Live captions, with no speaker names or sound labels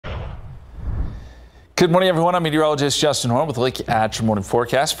Good morning, everyone. I'm meteorologist Justin Horn with a look at your morning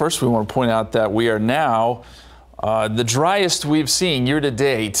forecast. First, we want to point out that we are now the driest we've seen year to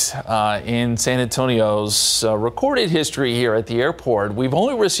date in San Antonio's recorded history here at the airport. We've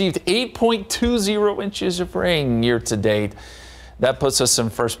only received 8.20 inches of rain year to date. That puts us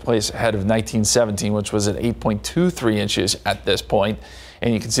in first place ahead of 1917, which was at 8.23 inches at this point.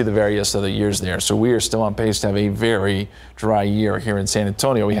 And you can see the various other years there. So we are still on pace to have a very dry year here in San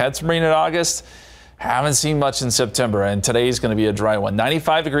Antonio. We had some rain in August. Haven't seen much in September, and today is going to be a dry one.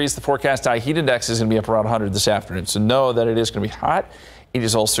 95 degrees, the forecast high heat index is going to be up around 100 this afternoon. So know that it is going to be hot. It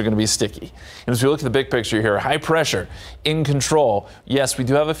is also going to be sticky. And as we look at the big picture here, high pressure in control. Yes, we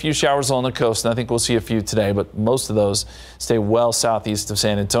do have a few showers along the coast, and I think we'll see a few today, but most of those stay well southeast of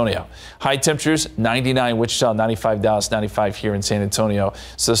San Antonio. High temperatures, 99 Wichita, 95 Dallas, 95 here in San Antonio.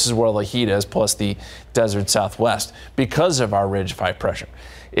 So this is where the heat is, plus the desert southwest because of our ridge of high pressure.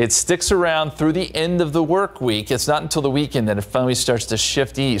 It sticks around through the end of the work week. It's not until the weekend that it finally starts to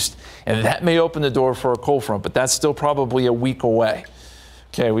shift east, and that may open the door for a cold front, but that's still probably a week away.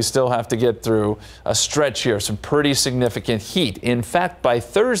 Okay, we still have to get through a stretch here, some pretty significant heat. In fact, by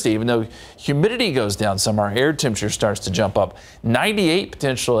Thursday, even though humidity goes down some, our air temperature starts to jump up. 98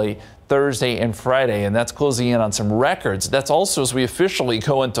 potentially Thursday and Friday, and that's closing in on some records. That's also as we officially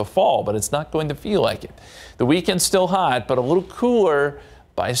go into fall, but it's not going to feel like it. The weekend's still hot, but a little cooler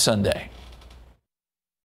by Sunday.